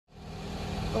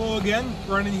Hello again,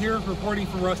 Brennan here, reporting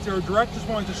from Russ Darrow Direct. Just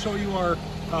wanted to show you our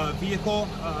vehicle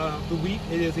of the week.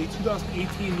 It is a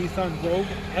 2018 Nissan Rogue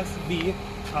SV.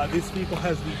 This vehicle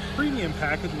has the premium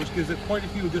package, which gives it quite a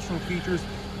few additional features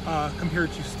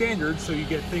compared to standard. So you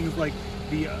get things like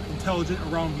the intelligent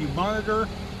around view monitor,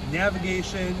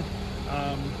 navigation,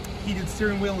 heated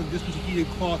steering wheel in addition to heated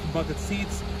cloth bucket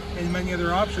seats, and many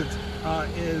other options.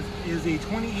 It is a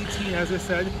 2018, as I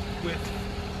said, with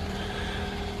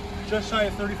just shy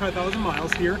of 35,000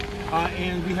 miles here,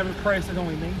 and we have it priced at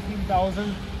only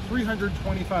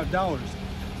 $19,325.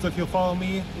 So if you'll follow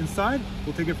me inside,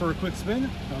 we'll take it for a quick spin,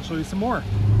 and I'll show you some more.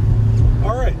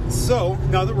 All right, so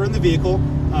now that we're in the vehicle,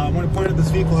 I want to point out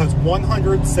this vehicle has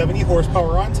 170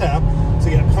 horsepower on tap, so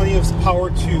you have plenty of power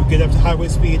to get up to highway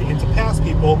speed and to pass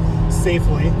people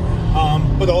safely.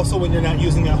 But also when you're not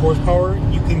using that horsepower,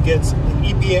 you can get an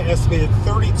EPA estimated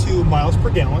 32 miles per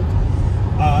gallon.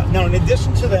 Now, in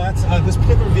addition to that, this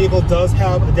particular vehicle does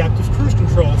have adaptive cruise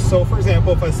control. So, for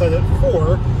example, if I set it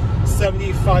for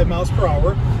 75 miles per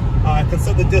hour, I can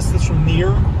set the distance from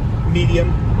near,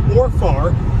 medium, or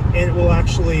far, and it will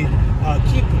actually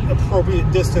keep the appropriate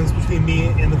distance between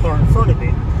me and the car in front of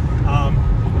me.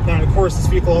 Now, of course, this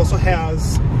vehicle also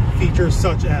has features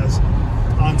such as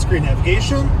on-screen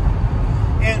navigation,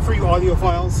 and for you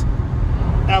audiophiles,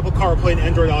 Apple CarPlay and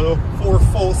Android Auto for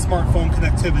full smartphone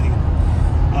connectivity.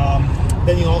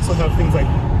 Then you also have things like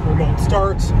remote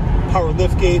start, power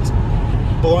liftgate,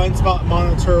 blind spot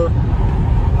monitor,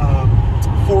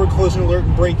 forward collision alert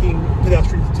and braking,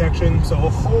 pedestrian detection, so a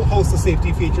whole host of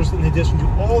safety features in addition to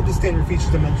all the standard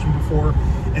features I mentioned before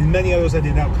and many others I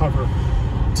did not cover.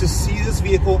 To see this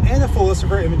vehicle and a full list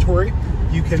of our inventory,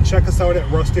 you can check us out at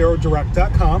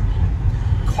russdarrowdirect.com,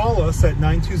 call us at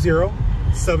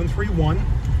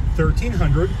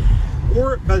 920-731-1300,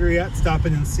 or better yet, stop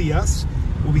in and see us.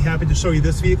 We'll be happy to show you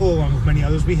this vehicle along with many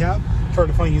others we have, try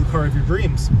to find you the car of your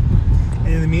dreams. And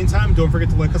in the meantime, don't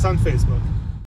forget to like us on Facebook.